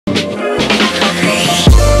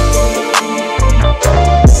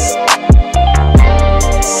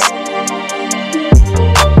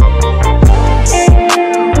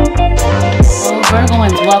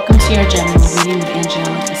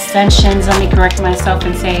Ascensions. Let me correct myself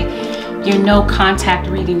and say your no contact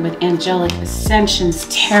reading with Angelic Ascensions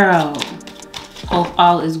Tarot. Hope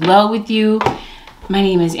all is well with you. My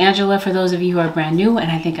name is Angela for those of you who are brand new, and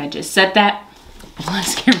I think I just said that.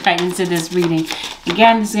 Let's get right into this reading.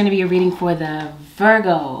 Again, this is going to be a reading for the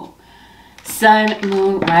Virgo, Sun,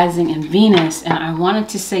 Moon, Rising, and Venus. And I wanted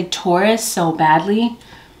to say Taurus so badly,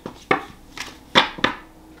 but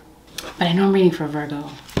I know I'm reading for Virgo.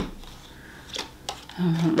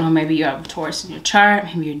 I don't know, maybe you have a Taurus in your chart.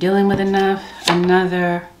 Maybe you're dealing with another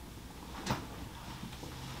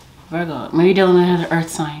Virgo. Maybe you're dealing with another earth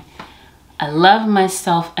sign. I love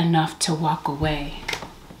myself enough to walk away.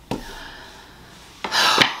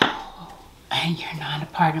 And you're not a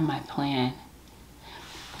part of my plan.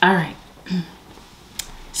 All right.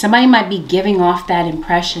 Somebody might be giving off that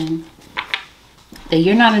impression that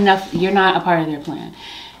you're not a part of their plan.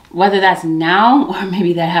 Whether that's now or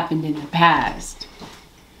maybe that happened in the past.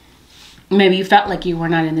 Maybe you felt like you were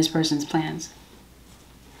not in this person's plans.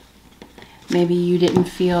 Maybe you didn't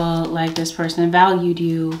feel like this person valued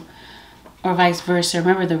you, or vice versa.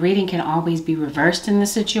 Remember, the reading can always be reversed in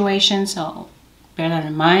this situation, so bear that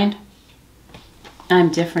in mind.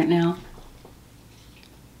 I'm different now.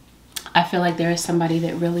 I feel like there is somebody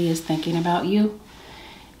that really is thinking about you,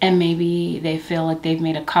 and maybe they feel like they've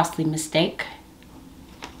made a costly mistake.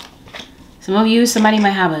 Some of you, somebody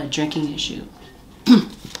might have a drinking issue.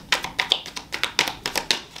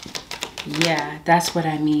 Yeah, that's what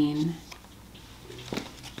I mean.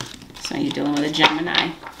 So you're dealing with a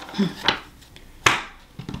Gemini.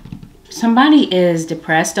 Somebody is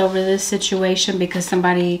depressed over this situation because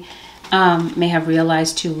somebody may have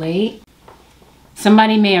realized too late.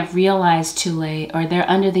 Somebody may have realized too late, or they're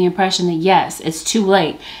under the impression that yes, it's too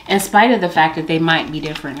late, in spite of the fact that they might be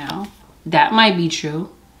different now. That might be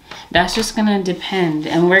true. That's just going to depend,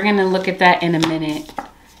 and we're going to look at that in a minute.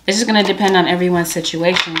 It's just going to depend on everyone's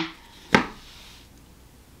situation.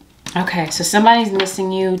 Okay, so somebody's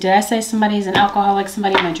missing you. Did I say somebody's an alcoholic?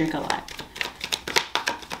 Somebody might drink a lot.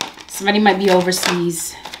 Somebody might be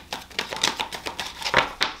overseas.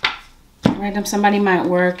 Random, somebody might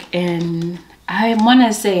work in, I want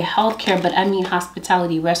to say healthcare, but I mean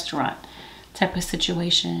hospitality, restaurant type of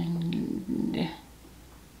situation.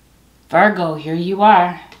 Virgo, here you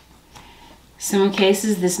are. Some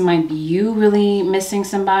cases, this might be you really missing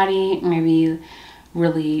somebody, maybe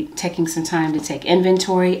really taking some time to take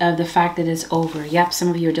inventory of the fact that it's over. Yep, some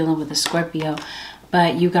of you are dealing with a Scorpio,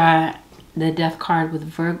 but you got the Death card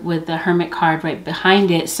with the Hermit card right behind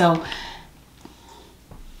it. So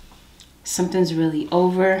something's really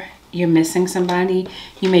over. You're missing somebody.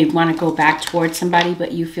 You may want to go back towards somebody,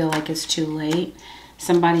 but you feel like it's too late.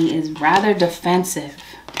 Somebody is rather defensive.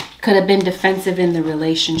 Could have been defensive in the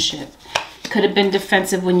relationship. Could have been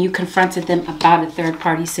defensive when you confronted them about a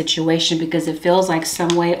third-party situation, because it feels like some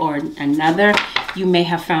way or another you may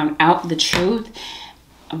have found out the truth.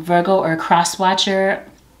 A Virgo or a cross-watcher.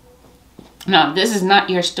 No, this is not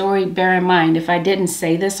your story. Bear in mind, if I didn't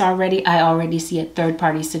say this already, I already see a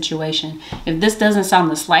third-party situation. If this doesn't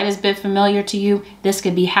sound the slightest bit familiar to you, this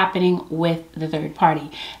could be happening with the third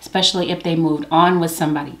party, especially if they moved on with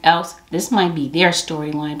somebody else. This might be their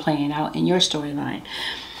storyline playing out in your storyline.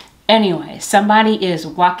 Anyway, somebody is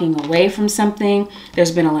walking away from something.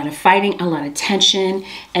 There's been a lot of fighting, a lot of tension,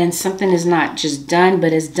 and something is not just done,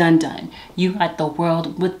 but it's done. You got the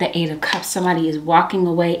World with the Eight of Cups. Somebody is walking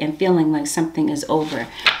away and feeling like something is over.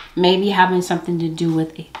 Maybe having something to do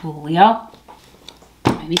with a Leo.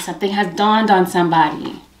 Maybe something has dawned on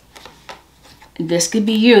somebody. This could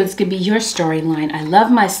be you. This could be your storyline. I love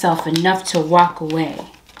myself enough to walk away.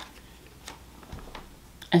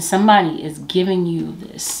 And somebody is giving you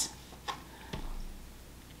this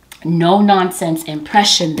no nonsense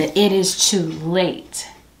impression that it is too late.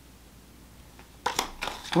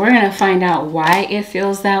 We're going to find out why it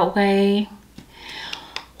feels that way.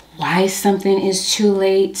 Why something is too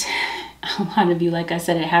late. A lot of you, like I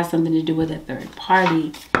said, it has something to do with a third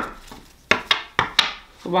party.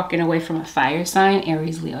 We're walking away from a fire sign,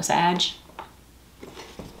 Aries, Leo, Sag.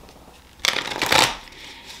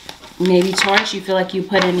 Maybe Taurus, you feel like you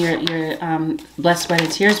put in your blood, sweat,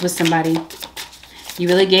 and tears with somebody. You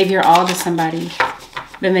really gave your all to somebody,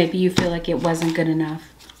 but maybe you feel like it wasn't good enough.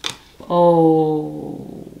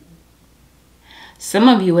 Oh. Some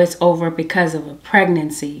of you, it's over because of a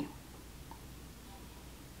pregnancy.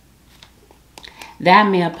 That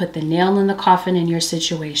may have put the nail in the coffin in your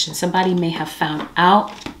situation. Somebody may have found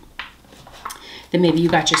out that maybe you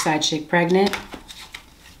got your side chick pregnant.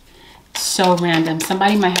 So random.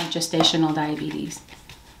 Somebody might have gestational diabetes.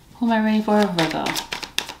 Who am I reading for? Virgo.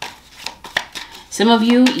 Some of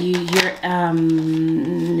you, you're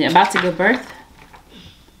about to give birth.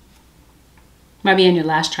 Might be in your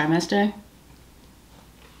last trimester.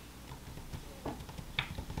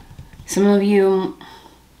 Some of you,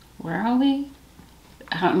 where are we?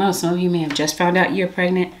 I don't know. Some of you may have just found out you're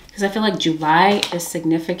pregnant. Because I feel like July is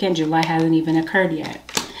significant. July hasn't even occurred yet.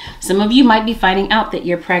 Some of you might be finding out that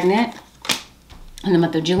you're pregnant in the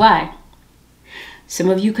month of July. Some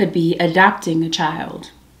of you could be adopting a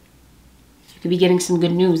child. You could be getting some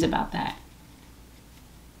good news about that.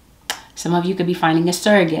 Some of you could be finding a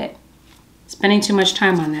surrogate. Spending too much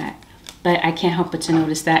time on that. But I can't help but to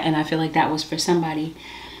notice that. And I feel like that was for somebody.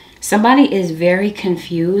 Somebody is very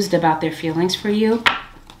confused about their feelings for you.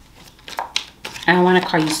 I don't want to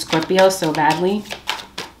call you Scorpio so badly.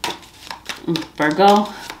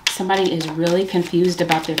 Virgo. Somebody is really confused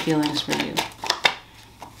about their feelings for you.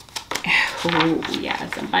 Oh, yeah.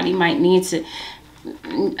 Somebody might need to...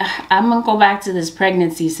 I'm going to go back to this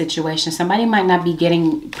pregnancy situation. Somebody might not be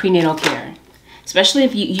getting prenatal care. Especially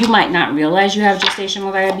if you might not realize you have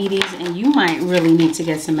gestational diabetes, and you might really need to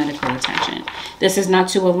get some medical attention. This is not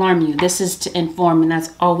to alarm you. This is to inform, and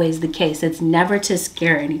that's always the case. It's never to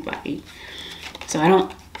scare anybody. So I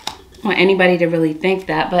don't want anybody to really think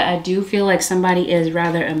that, but I do feel like somebody is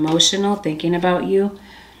rather emotional thinking about you.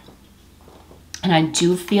 And I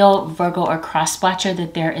do feel, Virgo or cross-watcher,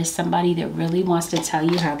 that there is somebody that really wants to tell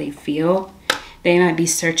you how they feel. They might be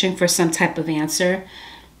searching for some type of answer.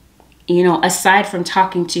 You know, aside from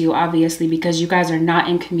talking to you, obviously, because you guys are not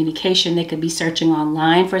in communication, they could be searching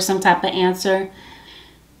online for some type of answer.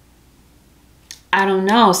 I don't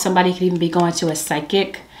know. Somebody could even be going to a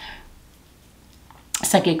psychic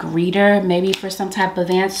reader, maybe for some type of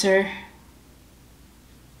answer.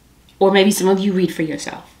 Or maybe some of you read for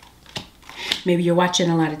yourself. Maybe you're watching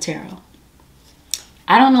a lot of tarot.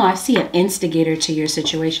 I don't know. I see an instigator to your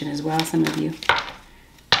situation as well, some of you.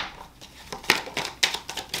 I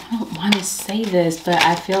don't want to say this, but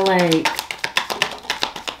I feel like...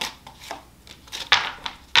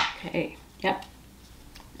 Okay, yep.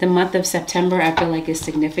 The month of September, I feel like, is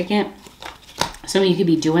significant. Some of you could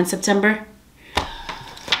be due in September.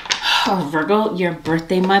 Or Virgo, your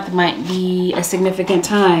birthday month might be a significant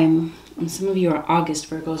time. And some of you are August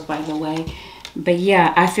Virgos, by the way. But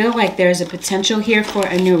yeah, I feel like there's a potential here for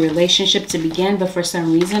a new relationship to begin. But for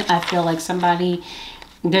some reason, I feel like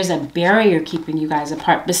there's a barrier keeping you guys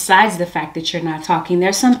apart. Besides the fact that you're not talking,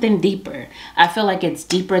 there's something deeper. I feel like it's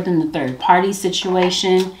deeper than the third party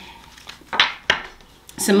situation.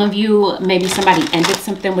 Some of you, maybe somebody ended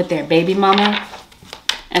something with their baby mama.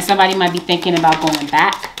 And somebody might be thinking about going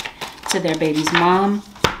back to their baby's mom.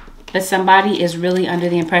 But somebody is really under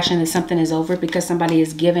the impression that something is over, because somebody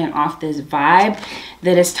is giving off this vibe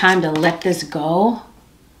that it's time to let this go.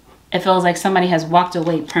 It feels like somebody has walked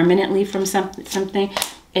away permanently from something.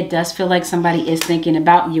 It does feel like somebody is thinking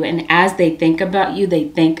about you. And as they think about you, they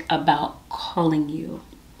think about calling you.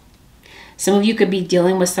 Some of you could be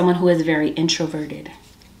dealing with someone who is very introverted.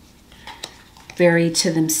 Very to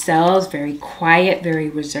themselves, very quiet, very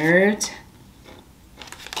reserved.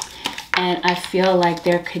 And I feel like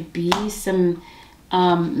there could be some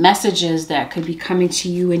messages that could be coming to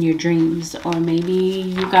you in your dreams. Or maybe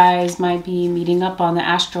you guys might be meeting up on the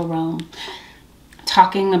astral realm,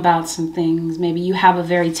 talking about some things. Maybe you have a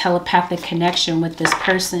very telepathic connection with this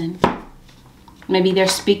person. Maybe they're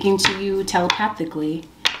speaking to you telepathically.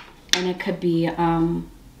 And it could be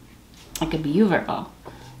you, Virgo.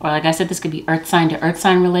 Or like I said, this could be earth sign to earth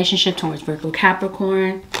sign relationship towards Virgo,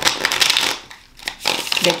 Capricorn.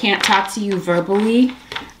 They can't talk to you verbally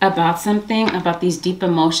about something, about these deep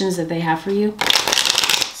emotions that they have for you.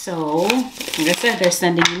 So, like I said, they're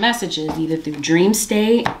sending you messages either through dream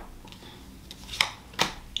state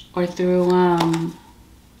or through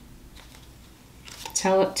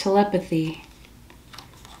telepathy.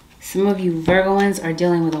 Some of you Virgoans are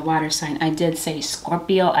dealing with a water sign. I did say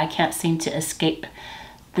Scorpio. I can't seem to escape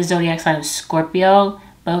the zodiac sign of Scorpio.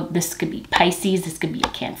 But this could be Pisces. This could be a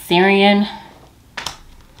Cancerian.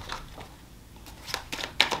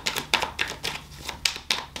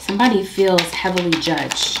 Somebody feels heavily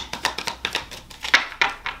judged.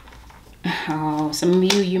 Oh, some of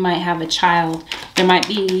you might have a child. There might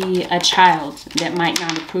be a child that might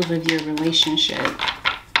not approve of your relationship.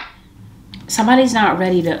 Somebody's not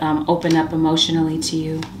ready to open up emotionally to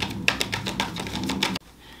you.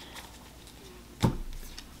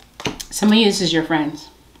 Some of you, this is your friends.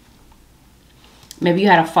 Maybe you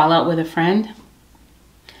had a fallout with a friend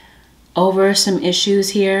over some issues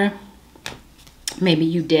here. Maybe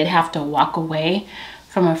you did have to walk away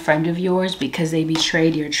from a friend of yours because they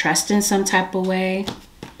betrayed your trust in some type of way.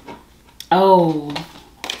 Oh,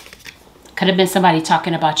 Could have been somebody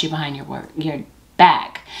talking about you behind your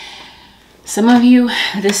back. Some of you,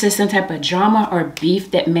 this is some type of drama or beef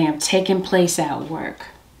that may have taken place at work.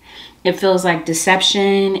 It feels like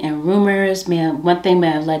deception and rumors. One thing may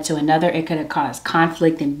have led to another. It could have caused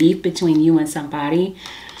conflict and beef between you and somebody.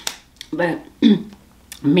 But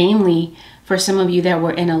mainly for some of you that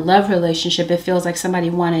were in a love relationship, it feels like somebody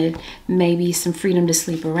wanted maybe some freedom to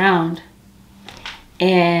sleep around.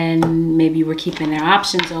 And maybe you were keeping their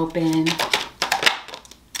options open.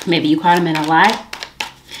 Maybe you caught them in a lie.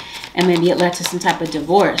 And maybe it led to some type of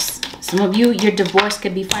divorce. Some of you, your divorce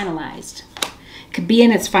could be finalized. Could be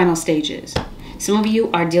in its final stages. Some of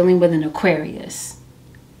you are dealing with an Aquarius.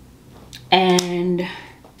 And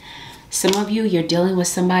some of you, you're dealing with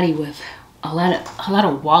somebody with a lot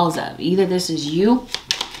of walls up. Either this is you,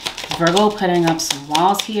 Virgo, putting up some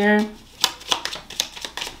walls here.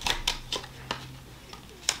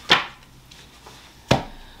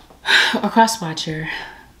 Or cross-watcher.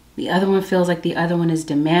 The other one feels like the other one is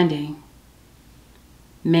demanding.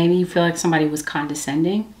 Maybe you feel like somebody was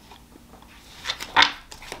condescending.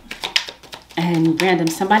 And random,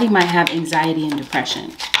 somebody might have anxiety and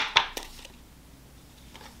depression.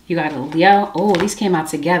 You got a Leo. Oh, these came out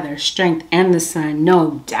together. Strength and the Sun,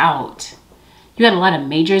 no doubt. You had a lot of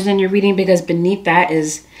majors in your reading because beneath that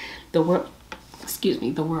is the world. Excuse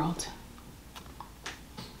me, the world.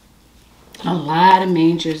 A lot of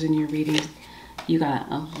majors in your reading. You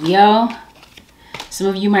got a Leo. Some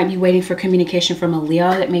of you might be waiting for communication from a Leo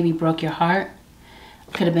that maybe broke your heart.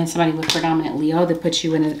 Could have been somebody with predominant Leo that put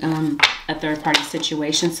you in a third-party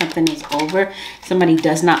situation. Something is over. Somebody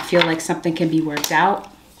does not feel like something can be worked out.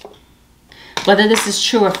 Whether this is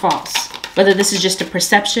true or false. Whether this is just a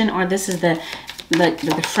perception or this is the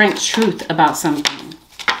frank truth about something.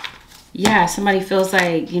 Yeah, somebody feels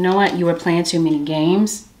like, you know what? You were playing too many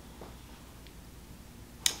games.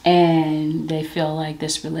 And they feel like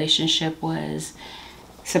this relationship was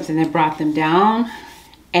something that brought them down.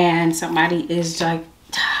 And somebody is like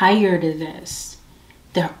tired of this.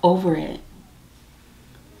 They're over it.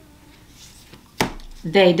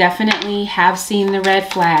 They definitely have seen the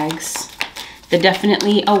red flags. They're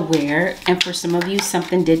definitely aware. And for some of you,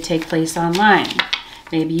 something did take place online.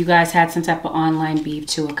 Maybe you guys had some type of online beef.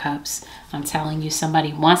 Two of Cups. I'm telling you,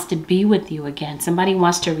 somebody wants to be with you again. Somebody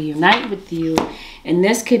wants to reunite with you. And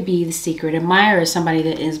this could be the secret admirer, somebody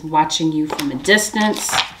that is watching you from a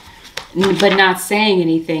distance, but not saying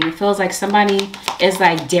anything. It feels like somebody is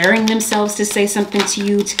like daring themselves to say something to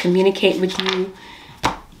you, to communicate with you,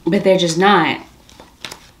 but they're just not.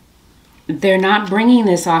 They're not bringing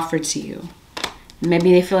this offer to you.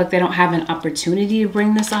 Maybe they feel like they don't have an opportunity to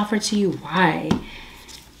bring this offer to you. Why?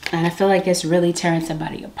 And I feel like it's really tearing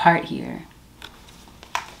somebody apart here.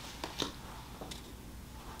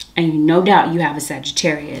 And no doubt you have a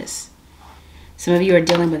Sagittarius. Some of you are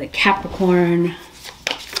dealing with a Capricorn.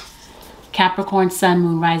 Capricorn, Sun,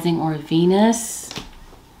 Moon, Rising, or Venus.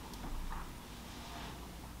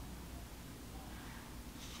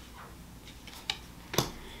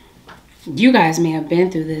 You guys may have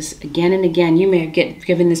been through this again and again. You may have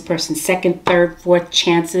given this person second, third, fourth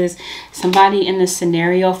chances. Somebody in this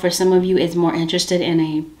scenario, for some of you, is more interested in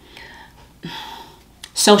a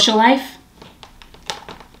social life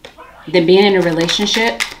than being in a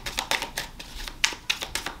relationship.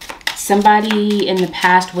 Somebody in the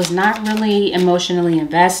past was not really emotionally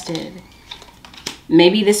invested.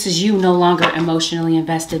 Maybe this is you no longer emotionally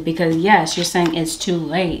invested because, yes, you're saying it's too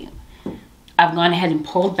late. I've gone ahead and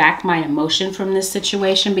pulled back my emotion from this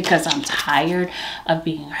situation because I'm tired of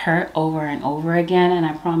being hurt over and over again. And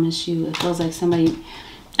I promise you, it feels like somebody,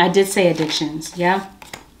 I did say addictions, yeah?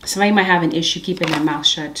 Somebody might have an issue keeping their mouth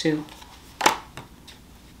shut too.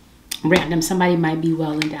 Random, somebody might be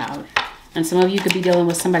well endowed. And some of you could be dealing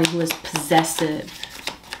with somebody who is possessive.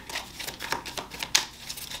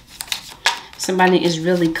 Somebody is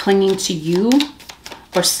really clinging to you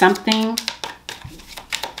or something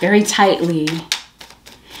very tightly,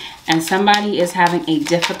 and somebody is having a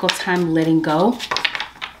difficult time letting go.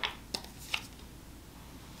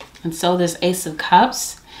 And so this Ace of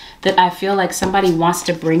Cups that I feel like somebody wants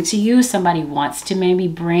to bring to you, somebody wants to maybe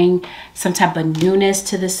bring some type of newness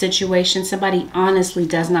to the situation. Somebody honestly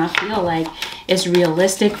does not feel like it's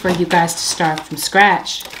realistic for you guys to start from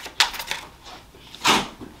scratch.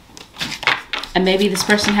 And maybe this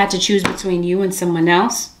person had to choose between you and someone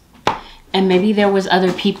else. And maybe there was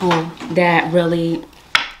other people that really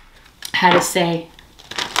had a say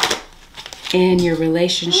in your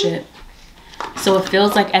relationship. So it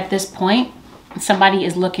feels like at this point, somebody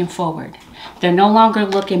is looking forward. They're no longer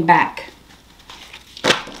looking back.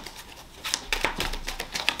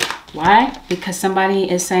 Why? Because somebody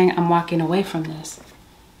is saying, I'm walking away from this.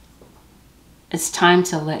 It's time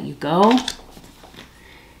to let you go.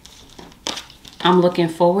 I'm looking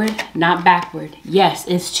forward, not backward. Yes,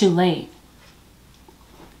 it's too late.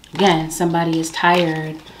 Again, somebody is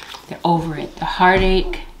tired. They're over it. The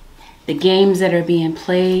heartache, the games that are being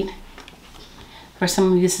played. For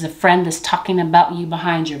some of you, this is a friend that's talking about you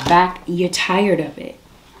behind your back. You're tired of it.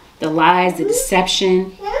 The lies, the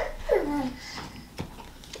deception.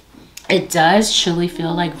 It does truly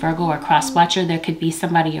feel like Virgo or cross-watcher. There could be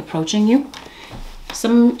somebody approaching you.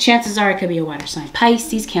 Some chances are it could be a water sign.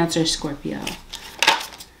 Pisces, Cancer, Scorpio.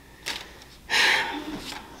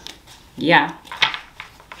 Yeah.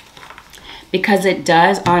 Because it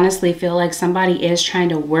does honestly feel like somebody is trying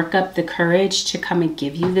to work up the courage to come and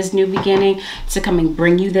give you this new beginning, to come and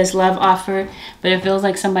bring you this love offer. But it feels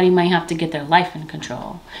like somebody might have to get their life in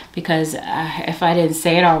control. Because if I didn't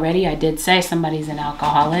say it already, I did say somebody's an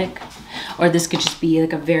alcoholic. Or this could just be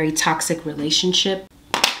like a very toxic relationship.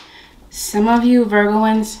 Some of you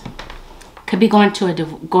Virgoans could be going through a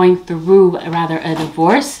divorce.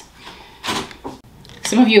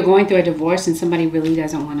 Some of you are going through a divorce and somebody really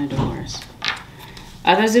doesn't want a divorce.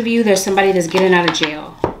 Others of you, there's somebody that's getting out of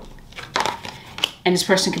jail. And this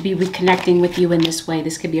person could be reconnecting with you in this way.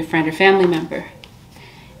 This could be a friend or family member.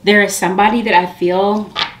 There is somebody that I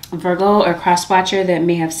feel, Virgo or cross-watcher, that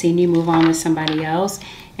may have seen you move on with somebody else.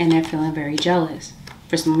 And they're feeling very jealous.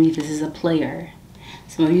 For some of you, this is a player.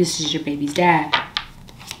 Some of you, this is your baby's dad.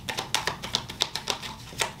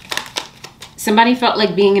 Somebody felt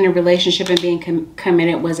like being in a relationship and being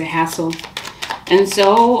committed was a hassle. And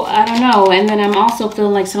so, I don't know. And then I'm also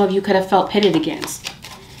feeling like some of you could have felt pitted against.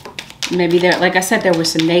 Maybe there, like I said, there were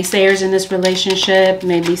some naysayers in this relationship.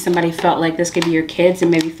 Maybe somebody felt like this could be your kids and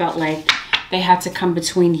maybe felt like they had to come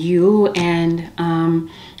between you and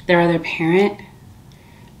their other parent.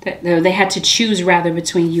 They had to choose rather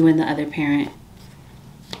between you and the other parent.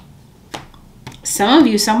 Some of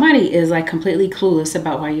you, somebody is like completely clueless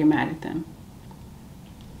about why you're mad at them.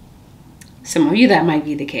 Some of you, that might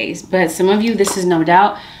be the case. But some of you, this is no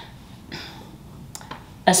doubt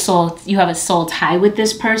you have a soul tie with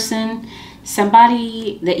this person.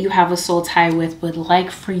 Somebody that you have a soul tie with would like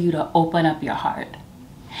for you to open up your heart.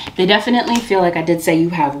 They definitely feel like, I did say, you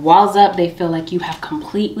have walls up. They feel like you have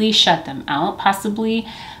completely shut them out, possibly.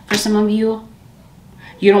 For some of you,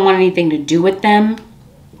 you don't want anything to do with them.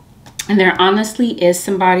 And there honestly is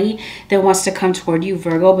somebody that wants to come toward you,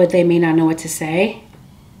 Virgo, but they may not know what to say.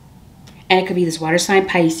 And it could be this water sign,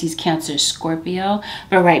 Pisces, Cancer, Scorpio.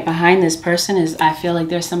 But right behind this person is, I feel like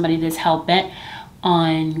there's somebody that's hell-bent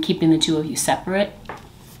on keeping the two of you separate.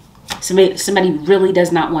 Somebody really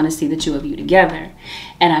does not want to see the two of you together.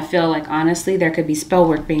 And I feel like, honestly, there could be spell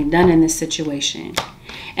work being done in this situation.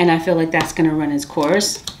 And I feel like that's going to run its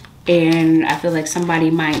course. And I feel like somebody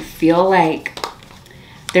might feel like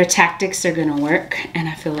their tactics are going to work. And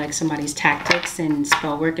I feel like somebody's tactics and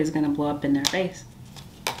spell work is going to blow up in their face.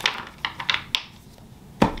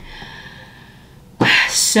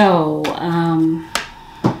 So,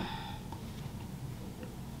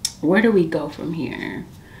 where do we go from here?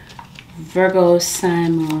 Virgo,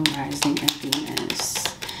 Sun, Moon, Rising, and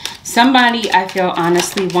Venus. Somebody, I feel,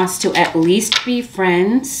 honestly wants to at least be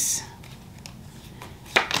friends.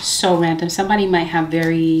 So random. Somebody might have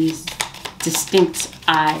very distinct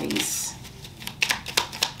eyes.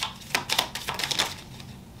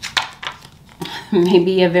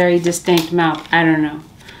 Maybe a very distinct mouth. I don't know.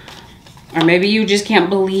 Or maybe you just can't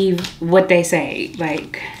believe what they say.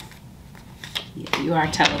 Like, you are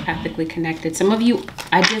telepathically connected. Some of you,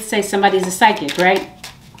 I did say somebody's a psychic, right?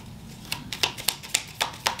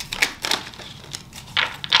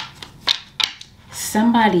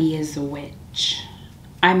 Somebody is a witch.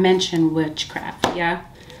 I mentioned witchcraft, yeah?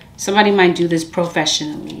 Somebody might do this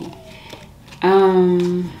professionally.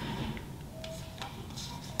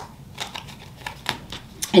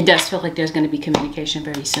 It does feel like there's going to be communication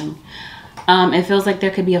very soon. It feels like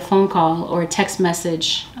there could be a phone call or a text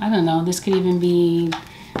message. I don't know. This could even be,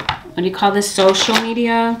 what do you call this? Social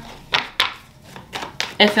media.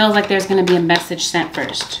 It feels like there's going to be a message sent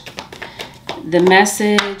first. The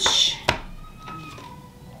message.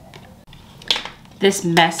 This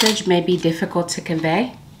message may be difficult to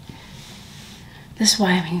convey. This is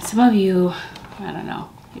why, I mean, some of you, I don't know.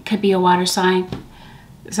 It could be a water sign.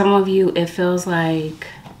 Some of you, it feels like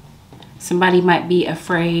somebody might be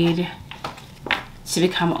afraid to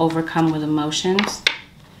become overcome with emotions.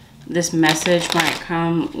 This message might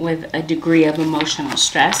come with a degree of emotional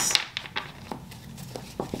stress.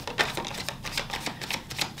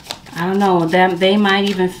 I don't know, they might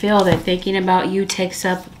even feel that thinking about you takes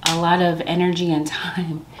up a lot of energy and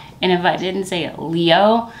time. And if I didn't say it,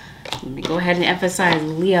 Leo, let me go ahead and emphasize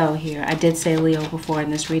Leo here. I did say Leo before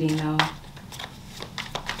in this reading though.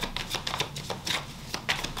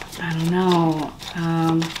 I don't know.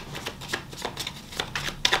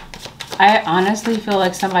 I honestly feel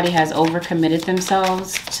like somebody has overcommitted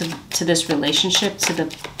themselves to this relationship.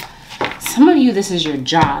 Some of you, this is your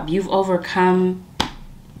job. You've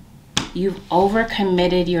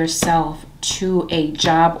overcommitted yourself to a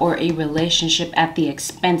job or a relationship at the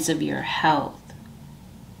expense of your health.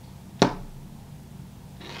 So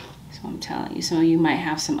I'm telling you, some of you might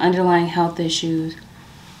have some underlying health issues.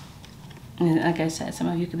 And like I said, some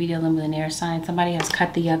of you could be dealing with an air sign. Somebody has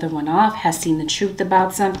cut the other one off, has seen the truth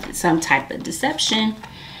about some type of deception.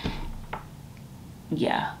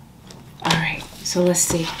 Yeah. All right. So let's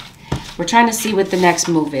see. We're trying to see what the next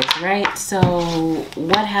move is, right? So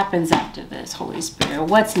what happens after this, Holy Spirit?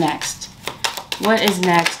 What's next? What is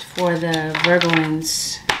next for the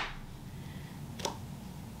Virgoans?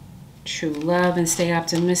 True love and stay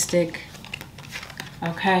optimistic.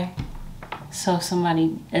 Okay. So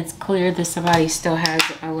it's clear that somebody still has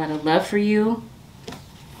a lot of love for you,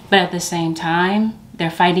 but at the same time,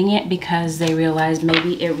 they're fighting it because they realize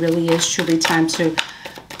maybe it really is truly time to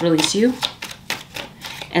release you.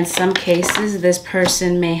 In some cases, this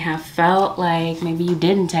person may have felt like maybe you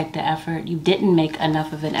didn't take the effort, you didn't make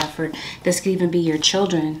enough of an effort. This could even be your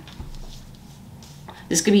children.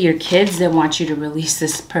 This could be your kids that want you to release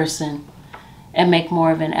this person and make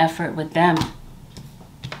more of an effort with them.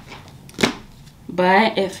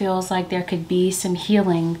 But it feels like there could be some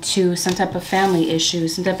healing to some type of family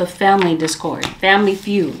issues, some type of family discord, family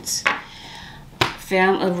feuds,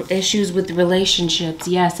 issues with relationships.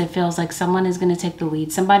 Yes, it feels like someone is going to take the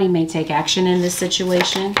lead. Somebody may take action in this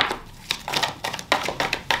situation.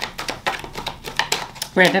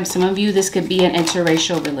 For some of you, this could be an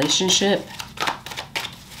interracial relationship.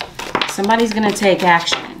 Somebody's going to take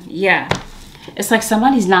action. Yeah. It's like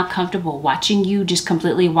somebody's not comfortable watching you just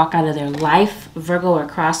completely walk out of their life, Virgo or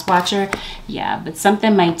cross watcher. Yeah, but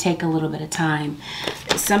something might take a little bit of time.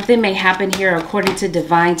 Something may happen here according to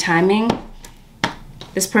divine timing.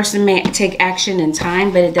 This person may take action in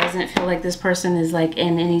time, but it doesn't feel like this person is like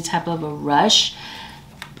in any type of a rush.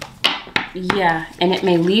 Yeah, and it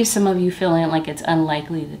may leave some of you feeling like it's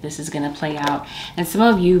unlikely that this is going to play out. And some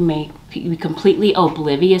of you may be completely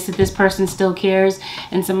oblivious that this person still cares.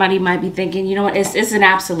 And somebody might be thinking, you know what, it's an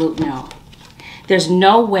absolute no. There's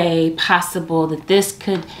no way possible that this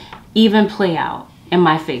could even play out in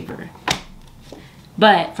my favor.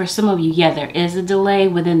 But for some of you, yeah, there is a delay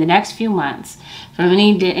within the next few months. From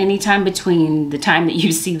any time between the time that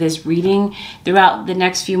you see this reading, throughout the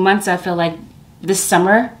next few months, I feel like this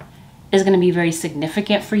summer is going to be very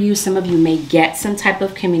significant for you. Some of you may get some type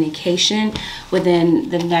of communication within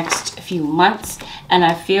the next few months. And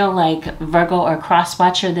I feel like Virgo or cross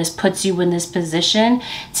watcher, this puts you in this position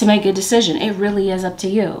to make a decision. It really is up to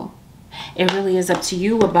you. It really is up to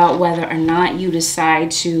you about whether or not you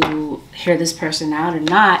decide to hear this person out or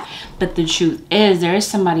not. But the truth is, there is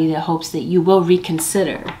somebody that hopes that you will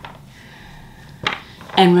reconsider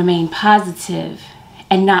and remain positive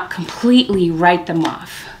and not completely write them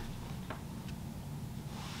off.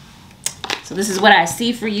 So this is what I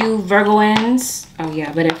see for you, Virgoans. Oh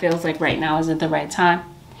yeah, but it feels like right now isn't the right time.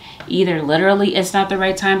 Either literally it's not the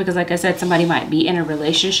right time because like I said, somebody might be in a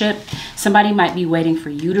relationship. Somebody might be waiting for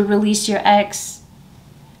you to release your ex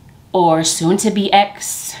or soon to be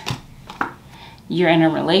ex. You're in a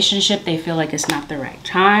relationship. They feel like it's not the right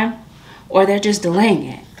time or they're just delaying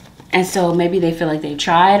it. And so maybe they feel like they've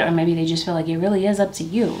tried or maybe they just feel like it really is up to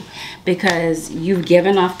you because you've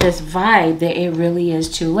given off this vibe that it really is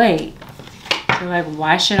too late. You're like,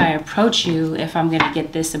 why should I approach you if I'm going to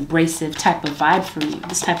get this abrasive type of vibe from you,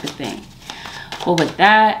 this type of thing? Well, with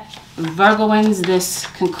that, Virgoans,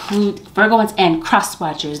 Virgoans and cross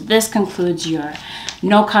watchers, this concludes your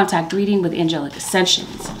no contact reading with Angelic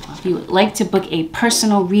Ascensions. If you would like to book a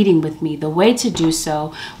personal reading with me, the way to do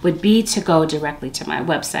so would be to go directly to my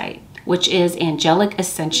website, which is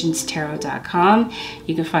AngelicAscensionsTarot.com.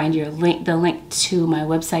 You can find the link to my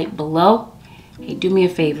website below. Hey, do me a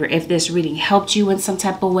favor. If this reading helped you in some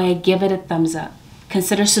type of way, give it a thumbs up.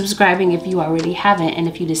 Consider subscribing if you already haven't. And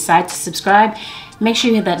if you decide to subscribe, make sure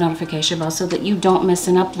you hit that notification bell so that you don't miss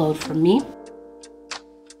an upload from me.